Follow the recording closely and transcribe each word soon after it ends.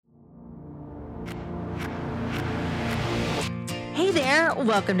Hey there,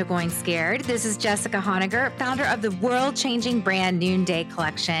 welcome to Going Scared. This is Jessica Honegger, founder of the world-changing brand Noonday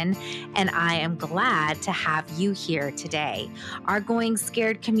Collection, and I am glad to have you here today. Our Going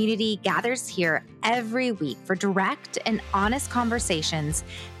Scared community gathers here every week for direct and honest conversations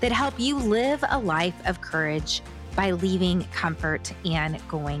that help you live a life of courage by leaving comfort and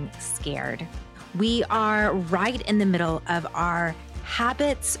going scared. We are right in the middle of our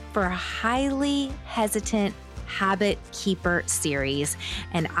Habits for Highly Hesitant Habit Keeper series.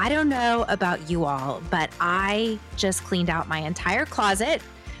 And I don't know about you all, but I just cleaned out my entire closet,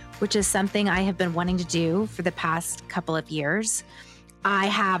 which is something I have been wanting to do for the past couple of years. I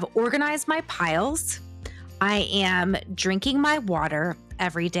have organized my piles. I am drinking my water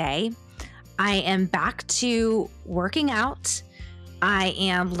every day. I am back to working out. I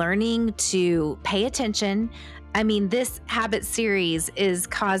am learning to pay attention. I mean, this habit series is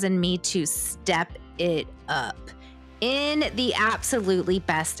causing me to step it up in the absolutely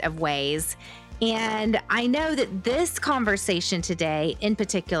best of ways. And I know that this conversation today in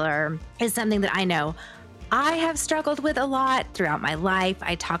particular is something that I know I have struggled with a lot throughout my life.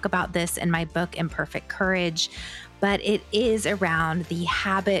 I talk about this in my book, Imperfect Courage, but it is around the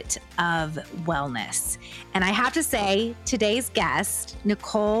habit of wellness. And I have to say, today's guest,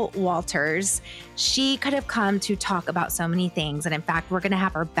 Nicole Walters, she could have come to talk about so many things. And in fact, we're going to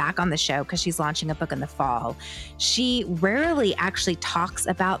have her back on the show because she's launching a book in the fall. She rarely actually talks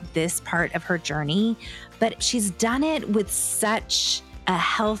about this part of her journey, but she's done it with such a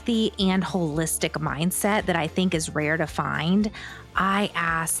healthy and holistic mindset that I think is rare to find. I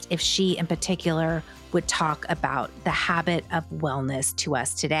asked if she in particular would talk about the habit of wellness to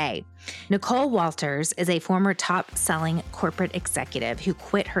us today. Nicole Walters is a former top-selling corporate executive who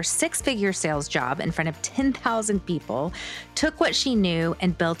quit her six-figure sales job in front of 10,000 people, took what she knew,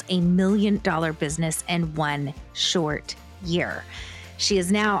 and built a $1 million business in one short year. She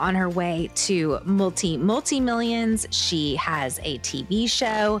is now on her way to multi-millions. She has a TV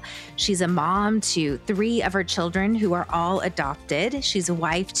show. She's a mom to 3 of her children who are all adopted. She's a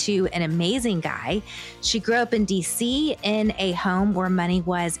wife to an amazing guy. She grew up in DC in a home where money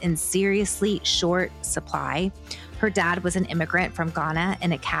was in seriously short supply. Her dad was an immigrant from Ghana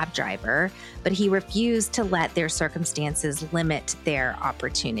and a cab driver, but he refused to let their circumstances limit their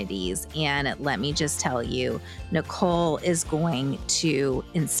opportunities. And let me just tell you, Nicole is going to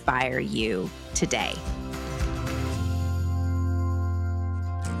inspire you today.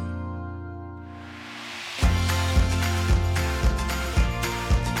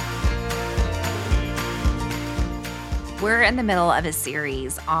 We're in the middle of a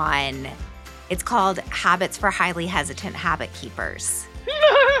series on it's called Habits for Highly Hesitant Habit Keepers.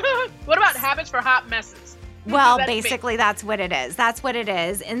 What about habits for hot messes? Well, basically that's what it is. That's what it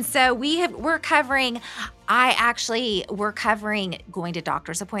is. And so we're covering going to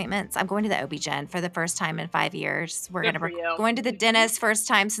doctor's appointments. I'm going to the OB-GYN for the first time in 5 years. We're going to the dentist first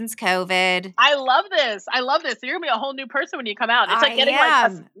time since COVID. I love this. You're going to be a whole new person when you come out. It's like getting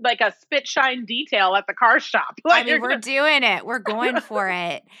like a spit shine detail at the car shop. Like, I mean, we're doing it. We're going for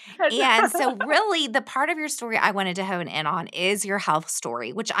it. And so really the part of your story I wanted to hone in on is your health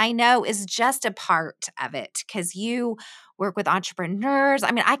story, which I know is just a part of it because you work with entrepreneurs.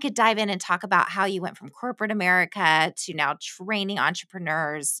 I mean, I could dive in and talk about how you went from corporate America to now training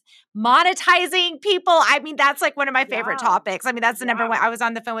entrepreneurs, monetizing people. I mean, that's like one of my favorite topics. I mean, that's the number one. I was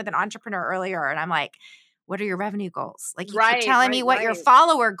on the phone with an entrepreneur earlier and I'm like, what are your revenue goals? Like you keep telling me what your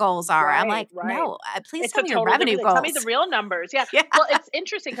follower goals are. I'm like, no, please tell me your revenue goals. Tell me the real numbers. Yeah. Well, it's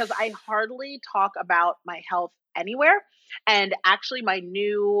interesting because I hardly talk about my health anywhere. And actually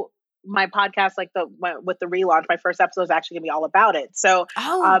my podcast, with the relaunch, my first episode is actually going to be all about it. So,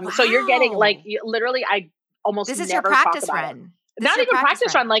 so you're getting literally, I almost this is never your practice talk about run. It. Not even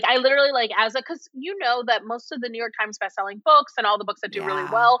practice run. Like I literally because you know that most of the New York Times bestselling books and all the books that do really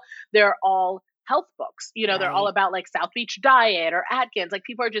well, they're all health books. You know, they're all about like South Beach Diet or Atkins. Like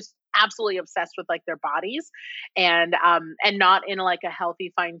people are just absolutely obsessed with like their bodies and not in like a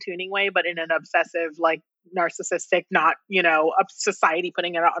healthy fine tuning way, but in an obsessive, like narcissistic, not, a society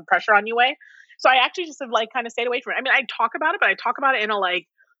putting it on pressure on you way. So I actually just have like kind of stayed away from it. I mean, I talk about it, but I talk about it in a like,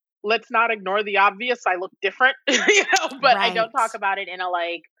 let's not ignore the obvious. I look different, but I don't talk about it in a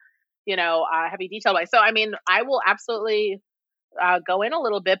like, heavy detail way. So, I mean, I will absolutely go in a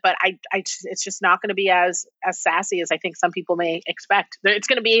little bit, but it's just not going to be as sassy as I think some people may expect. It's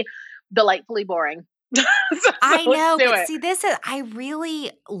going to be delightfully boring. I know, but see, I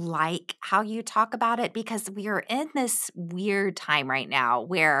really like how you talk about it because we are in this weird time right now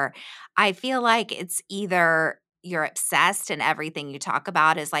where I feel like it's either you're obsessed and everything you talk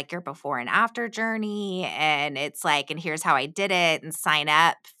about is like your before and after journey. And it's like, and here's how I did it, and sign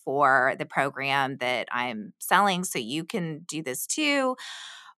up for the program that I'm selling so you can do this too.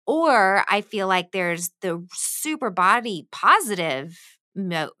 Or I feel like there's the super body positive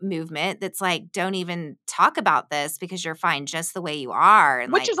movement that's like, don't even talk about this because you're fine just the way you are,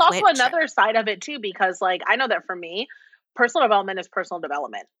 and Which like is also quit. another side of it too, because like I know that for me, personal development is personal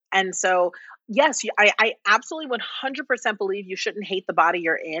development. And so, yes, I absolutely 100% believe you shouldn't hate the body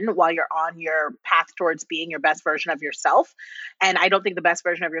you're in while you're on your path towards being your best version of yourself. And I don't think the best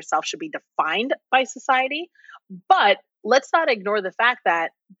version of yourself should be defined by society. But let's not ignore the fact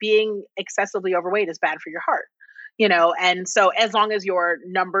that being excessively overweight is bad for your heart. And so as long as your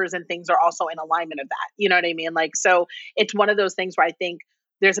numbers and things are also in alignment of that, you know what I mean? Like, so it's one of those things where I think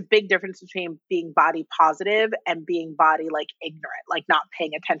there's a big difference between being body positive and being body like ignorant, like not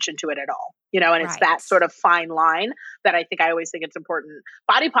paying attention to it at all. And it's Right. that sort of fine line that I always think it's important.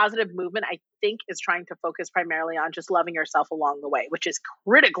 Body positive movement, I think, is trying to focus primarily on just loving yourself along the way, which is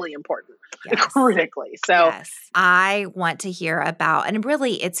critically important. Yes. Critically. So yes. I want to hear about, and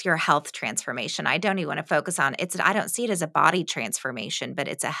really it's your health transformation. I don't even want to focus on I don't see it as a body transformation, but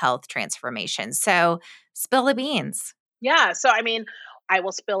it's a health transformation. So spill the beans. yeah. So I mean, I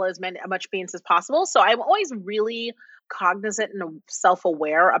will spill much beans as possible. So I'm always really cognizant and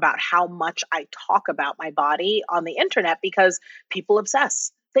self-aware about how much I talk about my body on the internet, because people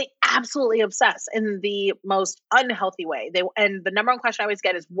obsess. They absolutely obsess in the most unhealthy way. And the number one question I always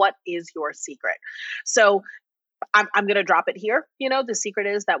get is, what is your secret? So I'm going to drop it here. The secret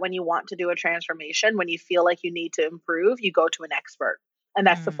is that when you want to do a transformation, when you feel like you need to improve, you go to an expert. And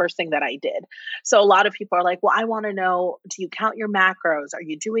that's the first thing that I did. So a lot of people are like, well, I want to know, do you count your macros? Are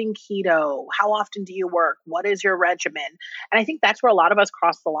you doing keto? How often do you work? What is your regimen? And I think that's where a lot of us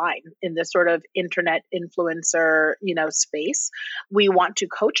cross the line in this sort of internet influencer, space. We want to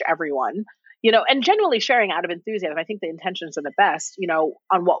coach everyone, and generally sharing out of enthusiasm. I think the intentions are the best,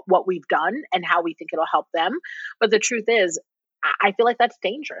 on what we've done and how we think it'll help them. But the truth is, I feel like that's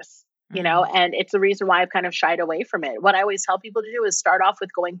dangerous, and it's the reason why I've kind of shied away from it. What I always tell people to do is start off with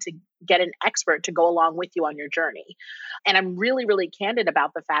going to get an expert to go along with you on your journey. And I'm really, really candid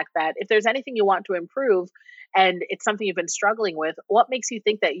about the fact that if there's anything you want to improve and it's something you've been struggling with, what makes you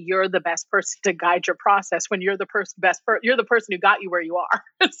think that you're the best person to guide your process when you're the you're the person who got you where you are?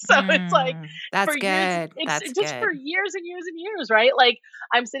 So it's like, that's for good. years, it's just for years and years and years, right? Like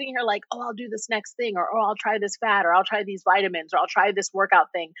I'm sitting here like, oh, I'll do this next thing, or oh, I'll try this fat, or I'll try these vitamins, or I'll try this workout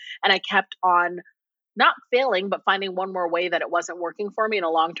thing. And I kept on not failing, but finding one more way that it wasn't working for me in a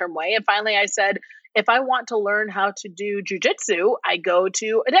long-term way. And finally I said, if I want to learn how to do jujitsu, I go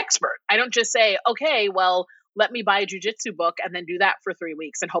to an expert. I don't just say, okay, well, let me buy a jujitsu book and then do that for 3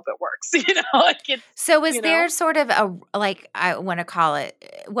 weeks and hope it works. So was there sort of like, I want to call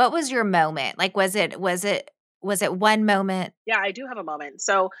it, what was your moment? Like, was it one moment? Yeah, I do have a moment.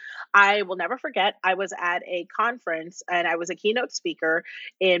 So I will never forget, I was at a conference and I was a keynote speaker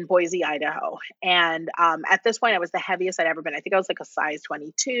in Boise, Idaho. And at this point, I was the heaviest I'd ever been. I think I was like a size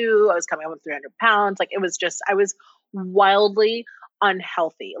 22. I was coming up with 300 pounds. Like it was just, I was wildly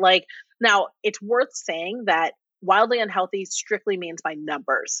unhealthy. Like, now it's worth saying that wildly unhealthy strictly means my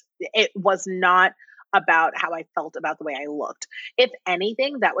numbers. It was not about how I felt about the way I looked. If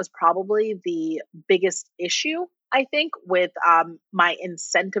anything, that was probably the biggest issue, I think, with my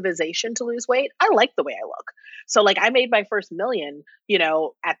incentivization to lose weight. I like the way I look. So like I made my first million,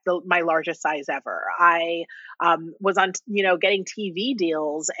 at my largest size ever. I was on, getting TV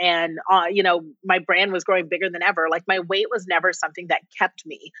deals, and, my brand was growing bigger than ever. Like my weight was never something that kept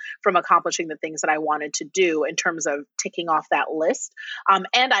me from accomplishing the things that I wanted to do in terms of ticking off that list.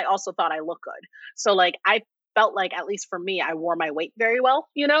 And I also thought I looked good. So like I felt like, at least for me, I wore my weight very well,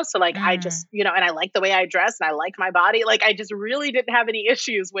 So like I just, and I like the way I dress and I like my body. Like I just really didn't have any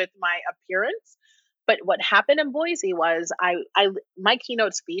issues with my appearance. But what happened in Boise was my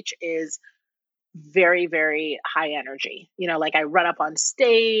keynote speech is very, very high energy. Like I run up on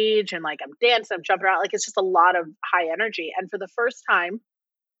stage and like I'm dancing, I'm jumping around. Like it's just a lot of high energy. And for the first time,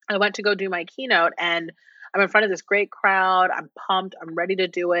 I went to go do my keynote and I'm in front of this great crowd. I'm pumped. I'm ready to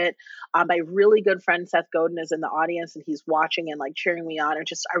do it. My really good friend Seth Godin is in the audience and he's watching and like cheering me on. And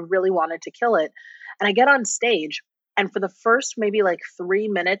just, I really wanted to kill it. And I get on stage, and for the first maybe like 3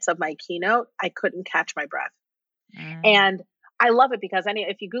 minutes of my keynote, I couldn't catch my breath. And I love it because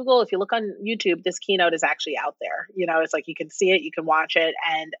if you look on YouTube, this keynote is actually out there. It's like you can see it, you can watch it.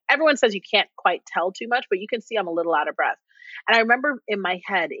 And everyone says you can't quite tell too much, but you can see I'm a little out of breath. And I remember in my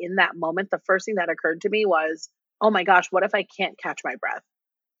head in that moment, the first thing that occurred to me was, oh my gosh, what if I can't catch my breath?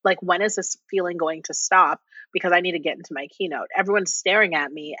 Like, when is this feeling going to stop? Because I need to get into my keynote. Everyone's staring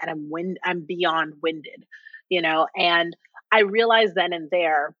at me and I'm beyond winded, and I realized then and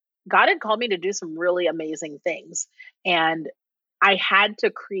there, God had called me to do some really amazing things. And I had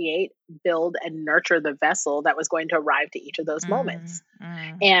to create, build, and nurture the vessel that was going to arrive to each of those moments.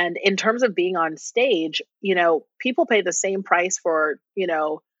 And in terms of being on stage, people pay the same price for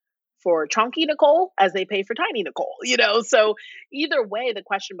chunky Nicole as they pay for tiny Nicole, So either way, the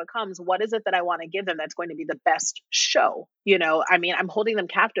question becomes, what is it that I want to give them that's going to be the best show? I'm holding them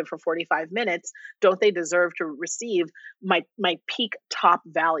captive for 45 minutes. Don't they deserve to receive my peak top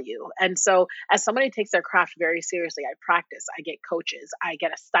value? And so as somebody who takes their craft very seriously, I practice, I get coaches, I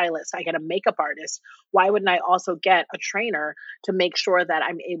get a stylist, I get a makeup artist. Why wouldn't I also get a trainer to make sure that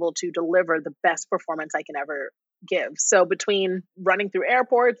I'm able to deliver the best performance I can ever give? So between running through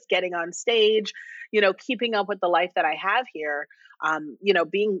airports, getting on stage, keeping up with the life that I have here,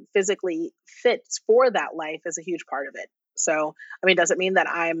 being physically fit for that life is a huge part of it. So, does it mean that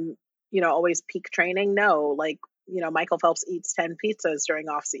I'm, always peak training? No, Michael Phelps eats 10 pizzas during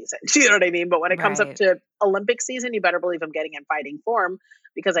off season. You know what I mean? But when it comes up to Olympic season, you better believe I'm getting in fighting form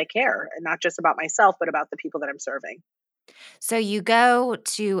because I care, and not just about myself, but about the people that I'm serving. So you go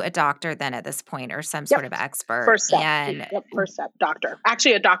to a doctor then at this point, or some sort of expert. First step. First step. Doctor.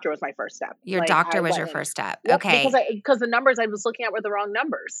 Actually, a doctor was my first step. Your doctor was your first step. Yep, Okay. Because the numbers I was looking at were the wrong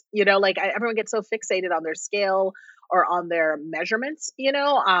numbers. Everyone gets so fixated on their scale or on their measurements, and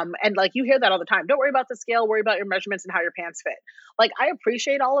you hear that all the time. Don't worry about the scale, worry about your measurements and how your pants fit. I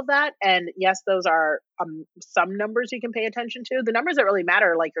appreciate all of that. And yes, those are some numbers you can pay attention to. The numbers that really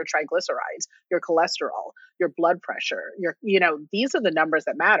matter, like your triglycerides, your cholesterol, your blood pressure, these are the numbers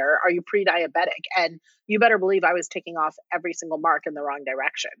that matter. Are you pre-diabetic? And you better believe I was ticking off every single mark in the wrong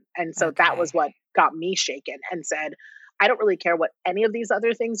direction. And so that was what got me shaken and said, I don't really care what any of these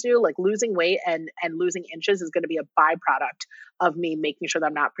other things do. Like losing weight and losing inches is going to be a byproduct of me making sure that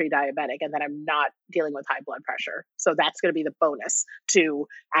I'm not pre-diabetic and that I'm not dealing with high blood pressure. So that's going to be the bonus to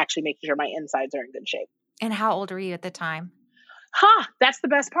actually making sure my insides are in good shape. And how old were you at the time? That's the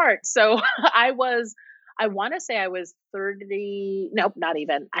best part. So I want to say I was 30. Nope, not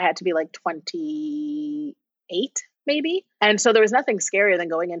even. I had to be like 28 maybe. And so there was nothing scarier than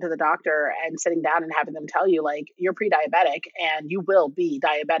going into the doctor and sitting down and having them tell you, you're pre-diabetic and you will be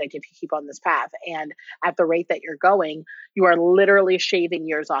diabetic if you keep on this path. And at the rate that you're going, you are literally shaving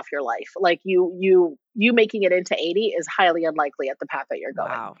years off your life. You making it into 80 is highly unlikely at the path that you're going.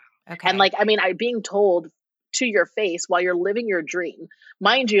 Wow. Okay. And being told to your face while you're living your dream.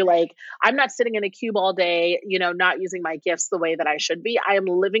 Mind you, I'm not sitting in a cube all day, not using my gifts the way that I should be. I am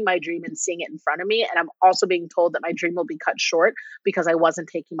living my dream and seeing it in front of me. And I'm also being told that my dream will be cut short because I wasn't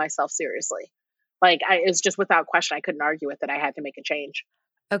taking myself seriously. It's just without question, I couldn't argue with it. I had to make a change.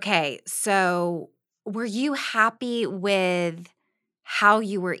 Okay. So were you happy with how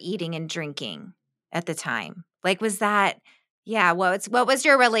you were eating and drinking at the time? Was that, what was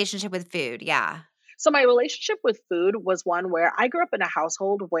your relationship with food? Yeah. So my relationship with food was one where I grew up in a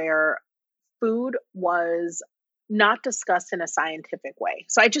household where food was not discussed in a scientific way.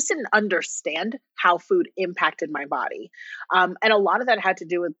 So I just didn't understand how food impacted my body. And a lot of that had to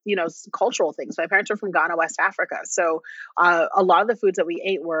do with, cultural things. My parents are from Ghana, West Africa. So a lot of the foods that we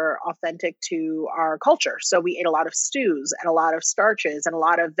ate were authentic to our culture. So we ate a lot of stews and a lot of starches and a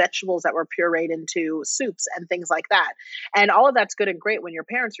lot of vegetables that were pureed into soups and things like that. And all of that's good and great when your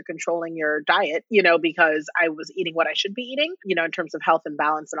parents are controlling your diet, because I was eating what I should be eating, in terms of health and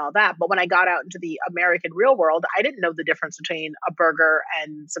balance and all that. But when I got out into the American real world, I didn't know the difference between a burger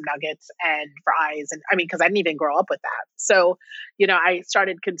and some nuggets and fries. And because I didn't even grow up with that. So, I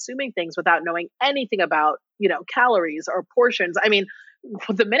started consuming things without knowing anything about, calories or portions.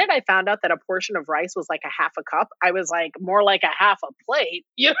 The minute I found out that a portion of rice was like a half a cup, I was like, more like a half a plate.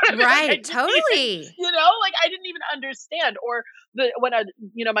 You know what right, I mean? Totally. I didn't even understand. Or when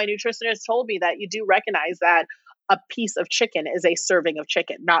my nutritionist told me that you do recognize that a piece of chicken is a serving of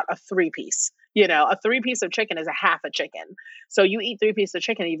chicken, not a 3-piece. A 3-piece of chicken is a half a chicken. So you eat 3 pieces of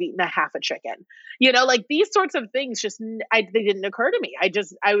chicken, you've eaten a half a chicken. These sorts of things they didn't occur to me.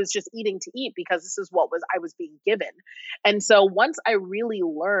 I was just eating to eat because this is what I was being given. And so once I really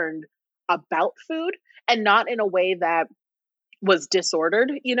learned about food, and not in a way that was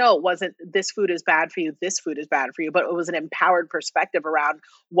disordered, it wasn't this food is bad for you, this food is bad for you, but it was an empowered perspective around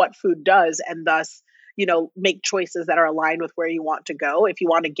what food does, and thus make choices that are aligned with where you want to go. If you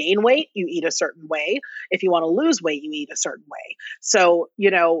want to gain weight, you eat a certain way. If you want to lose weight, you eat a certain way. So,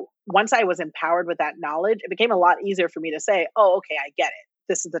 once I was empowered with that knowledge, it became a lot easier for me to say, oh, okay, I get it.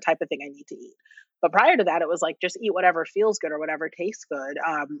 this is the type of thing I need to eat. But prior to that, it was like, just eat whatever feels good or whatever tastes good.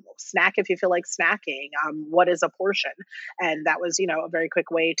 Snack if you feel like snacking. What is a portion? And that was, a very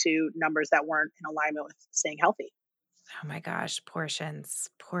quick way to numbers that weren't in alignment with staying healthy. Oh my gosh, portions.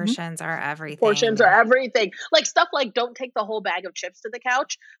 Mhm. Portions are Portions are everything. everything. Like stuff like, don't take the whole bag of chips to the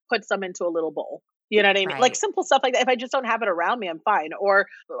couch, put some into a little bowl. You know what I mean? Like Right. simple stuff like that. If I just don't have it around me, I'm fine. Or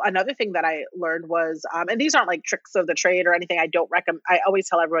another thing that I learned was, and these aren't like tricks of the trade or anything. I don't recommend. I always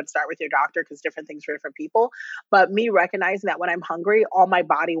tell everyone start with your doctor because different things for different people. But me recognizing that when I'm hungry, all my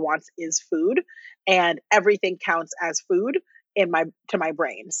body wants is food, and everything counts as food to my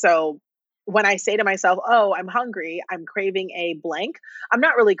brain. So when I say to myself, "Oh, I'm hungry, I'm craving a blank," I'm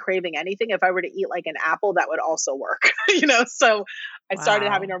not really craving anything. If I were to eat like an apple, that would also work, So I started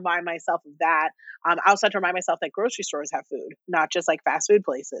having to Wow. remind myself of that. I also have to remind myself that grocery stores have food, not just like fast food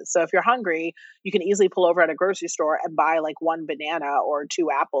places. So if you're hungry, you can easily pull over at a grocery store and buy like one banana or two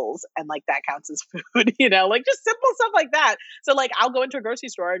apples, and like that counts as food, like just simple stuff like that. So like I'll go into a grocery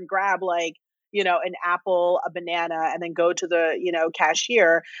store and grab like, an apple, a banana, and then go to the,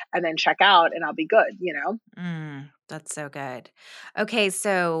 cashier and then check out and I'll be good. That's so good. Okay,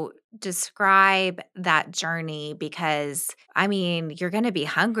 so describe that journey because I mean, you're going to be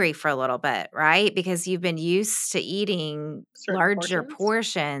hungry for a little bit, right? Because you've been used to eating Certain larger portions.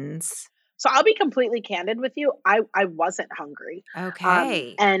 portions. So I'll be completely candid with you. I wasn't hungry.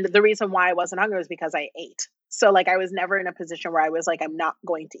 Okay. And the reason why I wasn't hungry was because I ate. So like I was never in a position where I was like, I'm not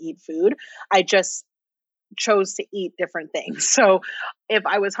going to eat food. I just chose to eat different things. So if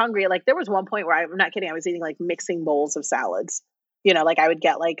I was hungry, like there was one point where I'm not kidding, I was eating like mixing bowls of salads. Like I would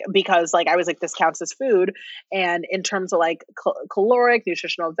get like, because like I was like, this counts as food. And in terms of like caloric,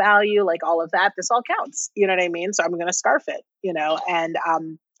 nutritional value, like all of that, this all counts. You know what I mean? So I'm going to scarf it,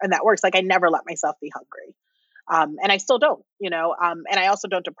 and that works. Like I never let myself be hungry. And I still don't, and I also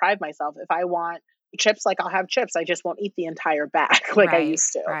don't deprive myself. If I want chips, like I'll have chips. I just won't eat the entire bag like I Right,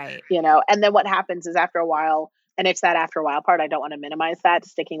 used to, right. and then what happens is after a while, and it's that after a while part, I don't want to minimize that.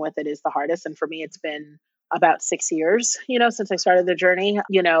 Sticking with it is the hardest. And for me, it's been about 6 years, since I started the journey,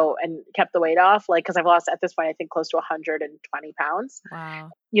 and kept the weight off, like, cause I've lost at this point, I think close to 120 pounds,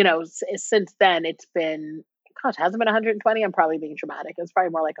 Wow. since then it's been, gosh, it hasn't been 120. I'm probably being dramatic. It's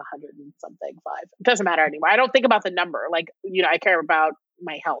probably more like 100 and something five. It doesn't matter anymore. I don't think about the number. Like, I care about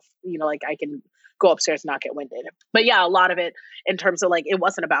my health, like I can go upstairs and not get winded. But yeah, a lot of it in terms of like, it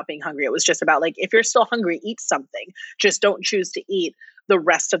wasn't about being hungry. It was just about like, if you're still hungry, eat something. Just don't choose to eat the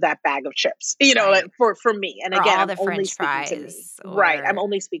rest of that bag of chips, like, Right. for me. And Or again, all I'm the only french speaking to me. fries Right. I'm or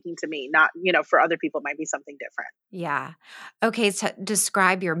only speaking to me, not, for other people, it might be something different. yeah. Okay, so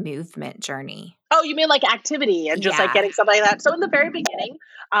describe your movement journey. Oh, you mean like activity and just like Yeah. getting stuff like that. So in the very beginning,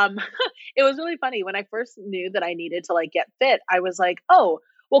 um, it was really funny when I first knew that I needed to like get fit. I was like, oh,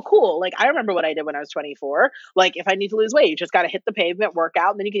 well, cool. Like I remember what I did when I was 24. Like if I need to lose weight, you just got to hit the pavement, work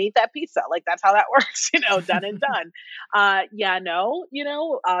out, and then you can eat that pizza. Like that's how that works, done and done. Yeah, no,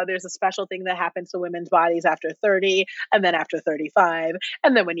 there's a special thing that happens to women's bodies after 30 and then after 35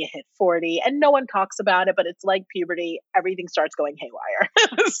 and then when you hit 40 and no one talks about it, but it's like puberty. Everything starts going haywire.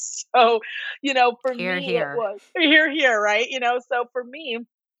 So for Here, me, it here. was here, right? So for me,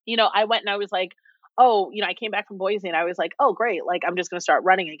 I went and I was like, oh, I came back from Boise and I was like, oh, great. Like, I'm just going to start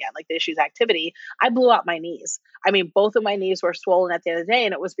running again. Like, the issue's activity. I blew out my knees. I mean, both of my knees were swollen at the end of the day.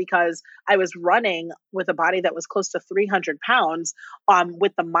 And it was because I was running with a body that was close to 300 pounds,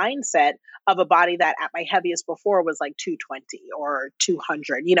 with the mindset of a body that at my heaviest before was like 220 or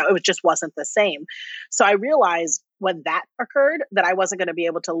 200. It just wasn't the same. So I realized when that occurred that I wasn't going to be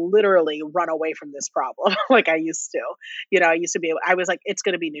able to literally run away from this problem like I used to. I used to be able, I was like, it's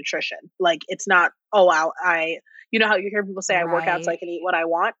going to be nutrition. Like, it's not, oh, how you hear people say I work out so I Right. can eat what I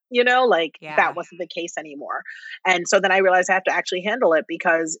want, like that Yeah. wasn't the case anymore. And so then I realized I have to actually handle it,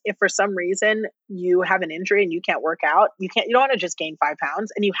 because if for some reason you have an injury and you can't work out, you don't want to just gain 5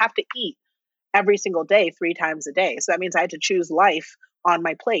 pounds, and you have to eat every single day, 3 times a day. So that means I had to choose life on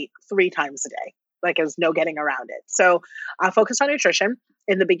my plate 3 times a day. Like, there's no getting around it. So I focused on nutrition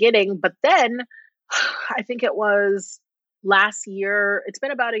in the beginning, but then I think it was last year, it's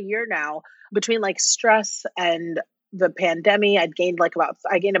been about a year now, between like stress and the pandemic, I gained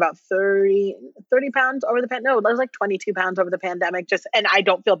about 30 pounds over the no, it was like 22 pounds over the pandemic. And I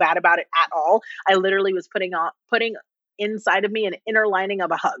don't feel bad about it at all. I literally was putting inside of me an inner lining of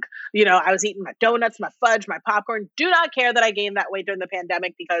a hug. I was eating my donuts, my fudge, my popcorn. Do not care that I gained that weight during the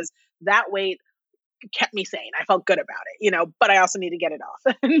pandemic, because that weight kept me sane. I felt good about it, but I also need to get it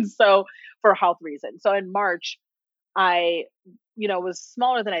off. And so, for health reasons. So in March, I, was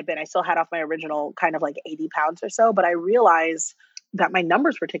smaller than I'd been. I still had off my original kind of like 80 pounds or so, but I realized that my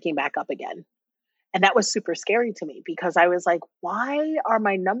numbers were ticking back up again. And that was super scary to me because I was like, why are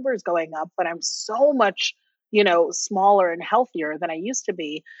my numbers going up when I'm so much, smaller and healthier than I used to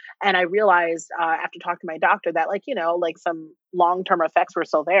be? And I realized after talking to my doctor that, like, like some long term effects were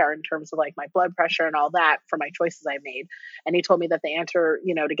still there in terms of like my blood pressure and all that for my choices I made. And he told me that the answer,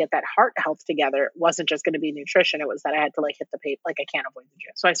 to get that heart health together wasn't just going to be nutrition. It was that I had to like hit the pace, like I can't avoid the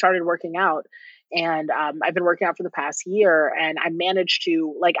gym. So I started working out. And I've been working out for the past year, and I managed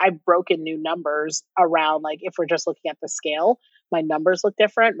to, like, I've broken new numbers around, like, if we're just looking at the scale, my numbers look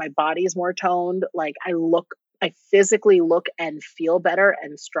different. My body is more toned. Like, I physically look and feel better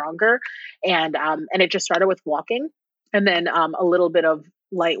and stronger. And it just started with walking, and then a little bit of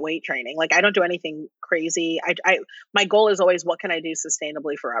light weight training. Like, I don't do anything crazy. My goal is always, what can I do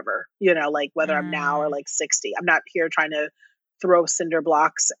sustainably forever? Like whether I'm now or like 60, I'm not here trying to throw cinder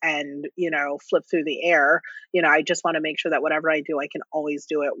blocks and, flip through the air. I just want to make sure that whatever I do, I can always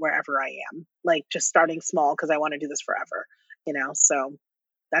do it wherever I am, like just starting small because I want to do this forever, so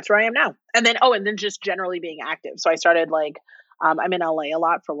that's where I am now. And then just generally being active. So I started like, I'm in LA a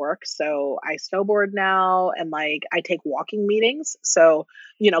lot for work. So I snowboard now, and like I take walking meetings. So,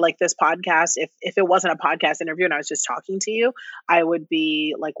 like this podcast, if it wasn't a podcast interview and I was just talking to you, I would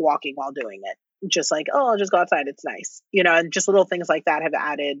be like walking while doing it. Just like, oh, I'll just go outside. It's nice. And just little things like that have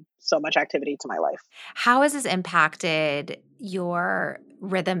added so much activity to my life. How has this impacted your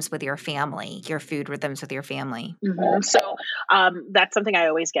rhythms with your family, your food rhythms with your family? Mm-hmm. So that's something I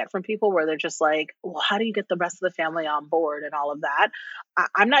always get from people where they're just like, well, how do you get the rest of the family on board and all of that?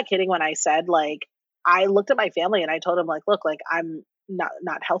 I'm not kidding when I said, like, I looked at my family and I told them, like, look, like I'm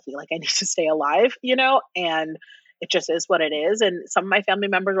not healthy. Like I need to stay alive, and it just is what it is. And some of my family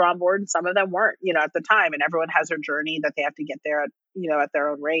members were on board and some of them weren't, at the time. And everyone has their journey that they have to get there at, at their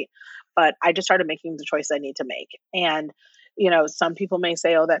own rate. But I just started making the choice I need to make. And, some people may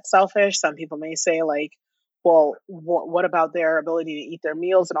say, oh, that's selfish. Some people may say, like, well, what about their ability to eat their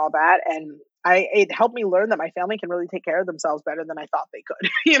meals and all that? And it helped me learn that my family can really take care of themselves better than I thought they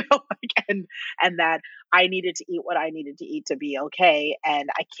could, and that I needed to eat what I needed to eat to be okay. And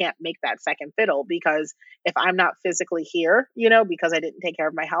I can't make that second fiddle because if I'm not physically here, because I didn't take care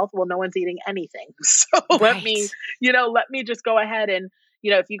of my health, well, no one's eating anything. So let me just go ahead and,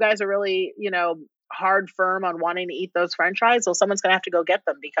 if you guys are really, hard firm on wanting to eat those French fries, well, someone's going to have to go get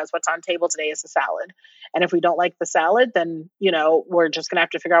them because what's on table today is a salad. And if we don't like the salad, then, we're just going to have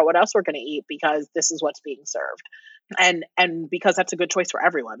to figure out what else we're going to eat because this is what's being served. And because that's a good choice for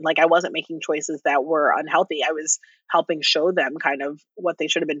everyone. Like I wasn't making choices that were unhealthy. I was helping show them kind of what they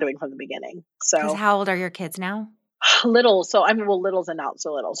should have been doing from the beginning. So how old are your kids now? Little. So littles and not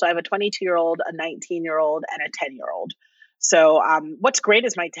so little. So I have a 22-year-old, a 19-year-old, and a 10-year-old. So what's great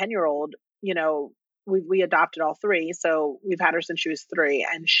is my 10-year-old, we adopted all three. So we've had her since she was 3,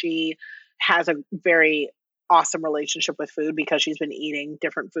 and she has a very awesome relationship with food because she's been eating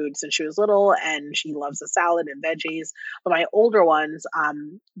different foods since she was little, and she loves the salad and veggies. But my older ones,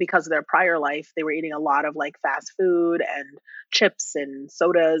 because of their prior life, they were eating a lot of like fast food and chips and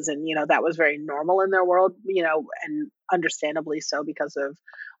sodas, and that was very normal in their world, and understandably so because of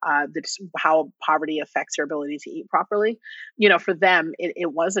how poverty affects your ability to eat properly. For them,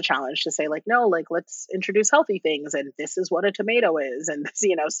 it was a challenge to say like, no, like let's introduce healthy things, and this is what a tomato is, and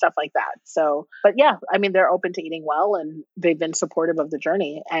stuff like that. So, but yeah, I mean, they're open to eating well, and they've been supportive of the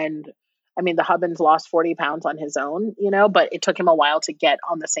journey. And I mean, the husband's lost 40 pounds on his own, but it took him a while to get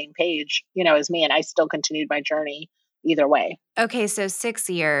on the same page, as me, and I still continued my journey either way. Okay, so 6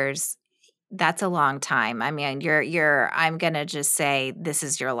 years. That's a long time. I mean, I'm going to just say this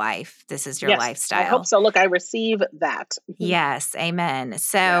is your life. This is your lifestyle. I hope so. Look, I receive that. Yes. Amen.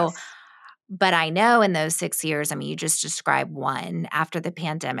 So, Yes. But I know in those 6 years, I mean, you just described one after the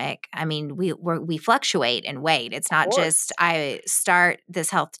pandemic. I mean, we fluctuate in weight. It's not just I start this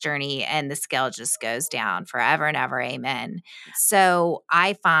health journey and the scale just goes down forever and ever. Amen. So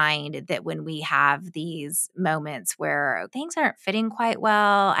I find that when we have these moments where things aren't fitting quite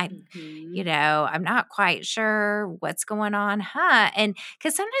well, I'm not quite sure what's going on, and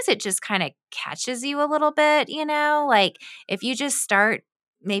because sometimes it just kind of catches you a little bit, like if you just start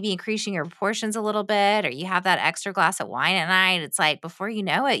maybe increasing your portions a little bit, or you have that extra glass of wine at night, it's like before you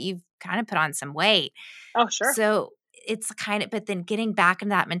know it, you've kind of put on some weight. Oh, sure. So it's but then getting back in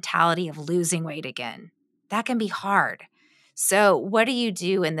that mentality of losing weight again, that can be hard. So what do you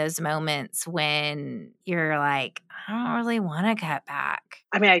do in those moments when you're like, I don't really want to cut back?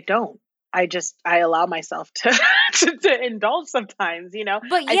 I mean, I don't. I allow myself to indulge sometimes,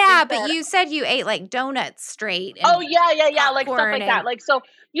 But yeah, but you said you ate like donuts straight. And yeah, like stuff like that. Like, so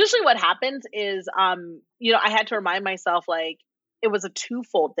usually what happens is, I had to remind myself, like, it was a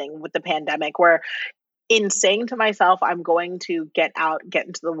twofold thing with the pandemic where in saying to myself, I'm going to get out, get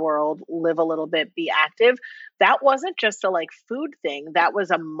into the world, live a little bit, be active, that wasn't just a like food thing. That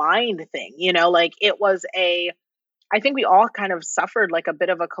was a mind thing, like it was I think we all kind of suffered like a bit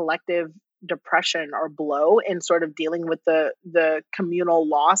of a collective depression or blow in sort of dealing with the communal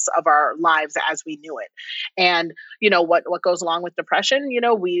loss of our lives as we knew it. And what goes along with depression,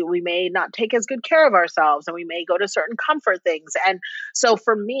 we may not take as good care of ourselves, and we may go to certain comfort things. And so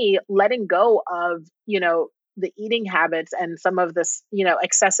for me, letting go of the eating habits and some of this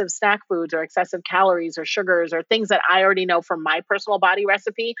excessive snack foods or excessive calories or sugars or things that I already know from my personal body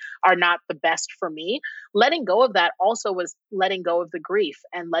recipe are not the best for me. Letting go of that also was letting go of the grief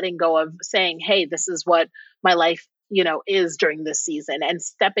and letting go of saying, hey, this is what my life is during this season, and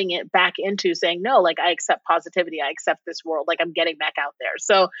stepping it back into saying, no, like I accept positivity, I accept this world, like I'm getting back out there.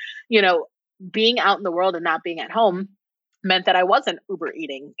 So being out in the world and not being at home meant that I wasn't Uber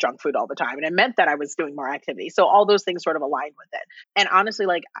eating junk food all the time. And it meant that I was doing more activity. So all those things sort of aligned with it. And honestly,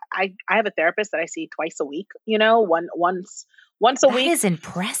 like I have a therapist that I see twice a week, once a week. That is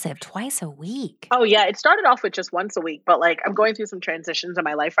impressive. Twice a week. Oh yeah. It started off with just once a week, but like I'm going through some transitions in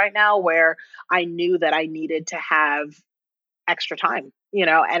my life right now where I knew that I needed to have extra time,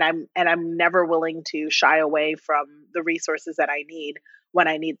 and I'm never willing to shy away from the resources that I need when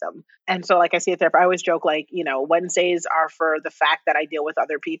I need them. And so like I see it there, I always joke like, Wednesdays are for the fact that I deal with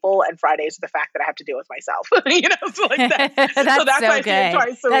other people, and Fridays are the fact that I have to deal with myself. So like that. That's so that's so why I good. see her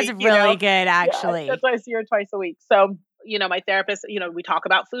twice a that's week. really good, actually. Yeah, that's why I see her twice a week. So my therapist, we talk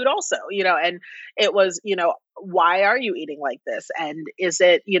about food also, and it was, why are you eating like this? And is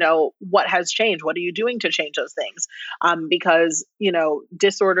it, what has changed? What are you doing to change those things? Because,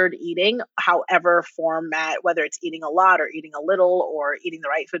 disordered eating, however format, whether it's eating a lot or eating a little or eating the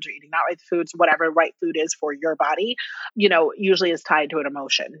right foods or eating not right foods, whatever right food is for your body, usually is tied to an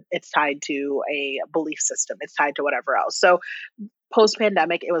emotion. It's tied to a belief system. It's tied to whatever else. So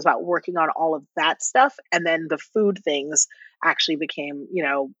post-pandemic, it was about working on all of that stuff. And then the food things actually became,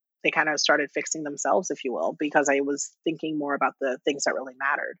 they kind of started fixing themselves, if you will, because I was thinking more about the things that really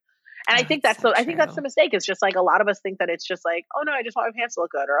mattered. And I think that's I think that's the mistake. It's just like a lot of us think that it's just like, oh no, I just want my pants to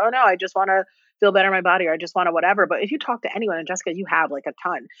look good, or oh no, I just want to feel better in my body, or I just want to whatever. But if you talk to anyone, and Jessica, you have like a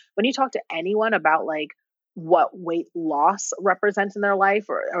ton, when you talk to anyone about like what weight loss represents in their life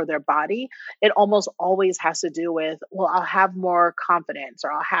or their body, it almost always has to do with, well, I'll have more confidence,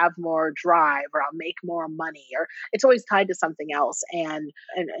 or I'll have more drive, or I'll make more money, or it's always tied to something else. And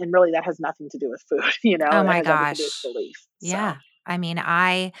really that has nothing to do with food, Oh my it has gosh. everything to do with belief. Yeah. So. I mean,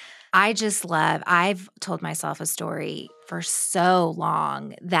 I just love, I've told myself a story for so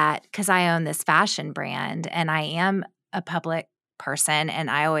long that because I own this fashion brand and I am a public person,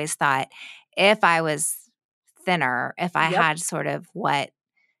 and I always thought if I was thinner, if I Yep. had sort of what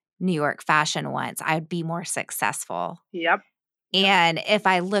New York fashion wants, I'd be more successful. Yep. And if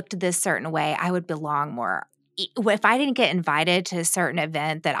I looked this certain way, I would belong more. If I didn't get invited to a certain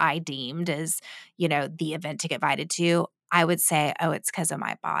event that I deemed as, the event to get invited to, I would say, oh, it's because of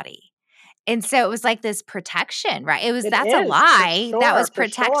my body. And so it was like this protection, right? That's a lie. That was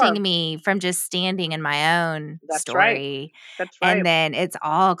protecting me from just standing in my own story. That's right. And then it's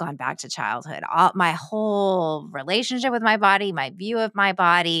all gone back to childhood. My whole relationship with my body, my view of my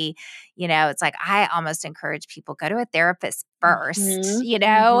body, it's like I almost encourage people, go to a therapist first,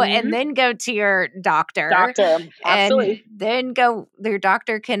 and then go to your doctor. Absolutely. And then your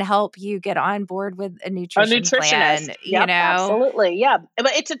doctor can help you get on board with a nutritionist plan, Yep, absolutely. Yeah.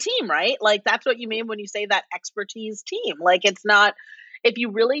 But it's a team, right? Like that's what you mean when you say that expertise team. Like it's not, if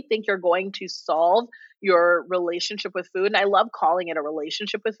you really think you're going to solve your relationship with food, and I love calling it a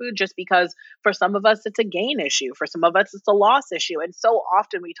relationship with food just because for some of us it's a gain issue, for some of us it's a loss issue. And so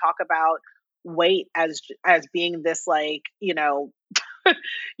often we talk about weight as being this like,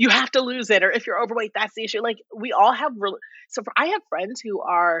 you have to lose it, or if you're overweight, that's the issue. Like we all have I have friends who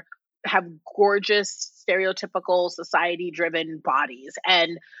have gorgeous, stereotypical, society-driven bodies,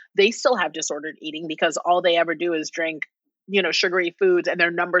 and they still have disordered eating because all they ever do is drink, sugary foods, and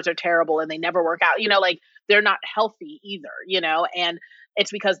their numbers are terrible and they never work out. Like they're not healthy either, and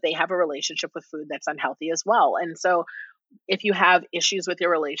it's because they have a relationship with food that's unhealthy as well. And so if you have issues with your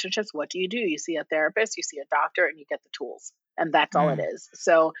relationships, what do? You see a therapist, you see a doctor, and you get the tools, and that's all it is.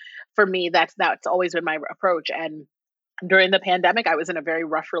 So for me, that's always been my approach. And During the pandemic, I was in a very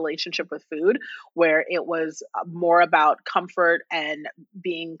rough relationship with food where it was more about comfort and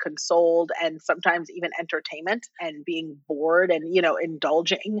being consoled and sometimes even entertainment and being bored and,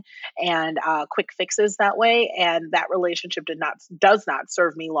 indulging and quick fixes that way. And that relationship does not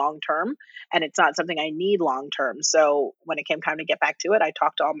serve me long term. And it's not something I need long term. So when it came time to get back to it, I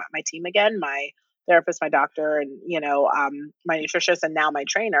talked to all my team again, my therapist, my doctor, and, my nutritionist, and now my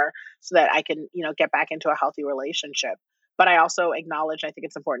trainer, so that I can, get back into a healthy relationship. But I also acknowledge, I think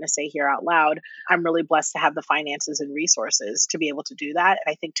it's important to say here out loud, I'm really blessed to have the finances and resources to be able to do that.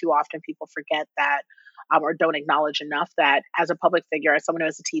 And I think too often people forget that, or don't acknowledge enough that as a public figure, as someone who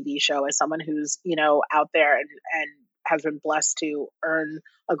has a TV show, as someone who's, out there and has been blessed to earn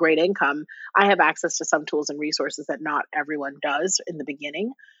a great income, I have access to some tools and resources that not everyone does in the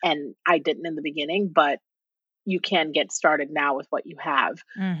beginning. And I didn't in the beginning, but you can get started now with what you have,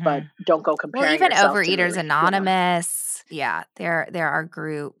 but don't go comparing. Well, even yourself Overeaters to, Anonymous, there are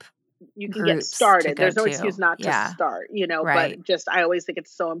you can get groups started. to There's no go excuse to. not to Yeah, start, right. but just, I always think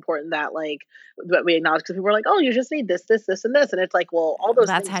it's so important that that we acknowledge, because people are like, oh, you just need this, this, this, and this. And it's like, well, all those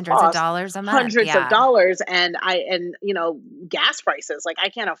That's things hundreds of cost dollars a month. hundreds of Yeah. dollars, and gas prices, like I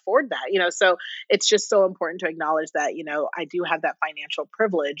can't afford that, so it's just so important to acknowledge that, I do have that financial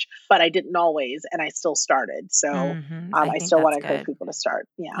privilege, but I didn't always, and I still started. So I I think still want that's to encourage good. people to start.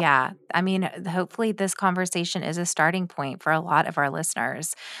 Yeah. Yeah. I mean, hopefully this conversation is a starting point for a lot of our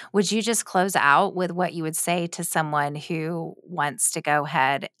listeners. Would you just close out with what you would say to someone who wants to go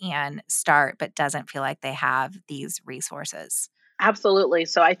ahead and start but doesn't feel like they have these resources? Absolutely.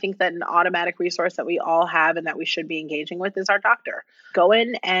 So I think that an automatic resource that we all have and that we should be engaging with is our doctor. Go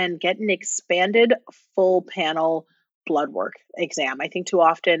in and get an expanded full panel blood work exam. I think too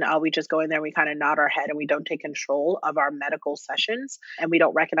often we just go in there and we kind of nod our head and we don't take control of our medical sessions, and we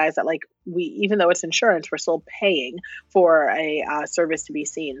don't recognize that, like, even though it's insurance, we're still paying for a service to be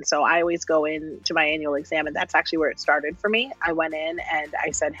seen. So I always go in to my annual exam, and that's actually where it started for me. I went in and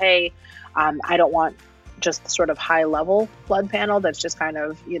I said, hey, I don't want just the sort of high level blood panel that's just kind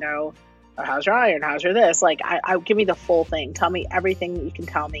of, oh, how's your iron? How's your this? Like, I give me the full thing. Tell me everything you can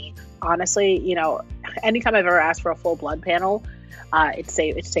tell me. Honestly, anytime I've ever asked for a full blood panel, it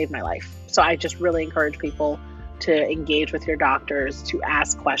saved my life. So I just really encourage people to engage with your doctors, to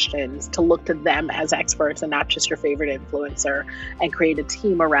ask questions, to look to them as experts and not just your favorite influencer, and create a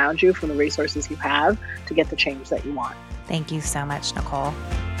team around you from the resources you have to get the change that you want. Thank you so much, Nicole.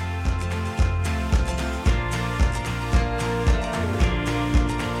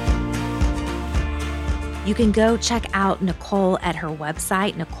 You can go check out Nicole at her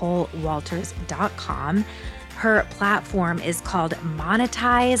website, NicoleWalters.com. Her platform is called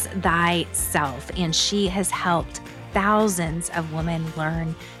Monetize Thyself, and she has helped thousands of women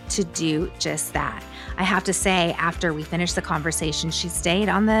learn to do just that. I have to say, after we finished the conversation, she stayed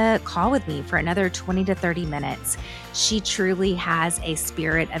on the call with me for another 20 to 30 minutes. She truly has a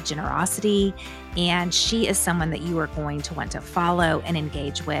spirit of generosity, and she is someone that you are going to want to follow and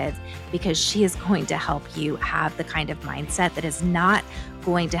engage with, because she is going to help you have the kind of mindset that is not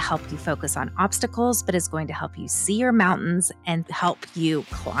going to help you focus on obstacles, but is going to help you see your mountains and help you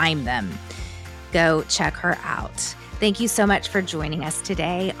climb them. Go check her out. Thank you so much for joining us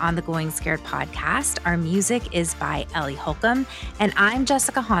today on the Going Scared podcast. Our music is by Ellie Holcomb, and I'm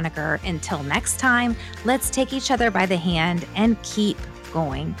Jessica Honegger. Until next time, let's take each other by the hand and keep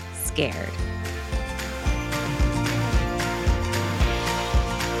going scared.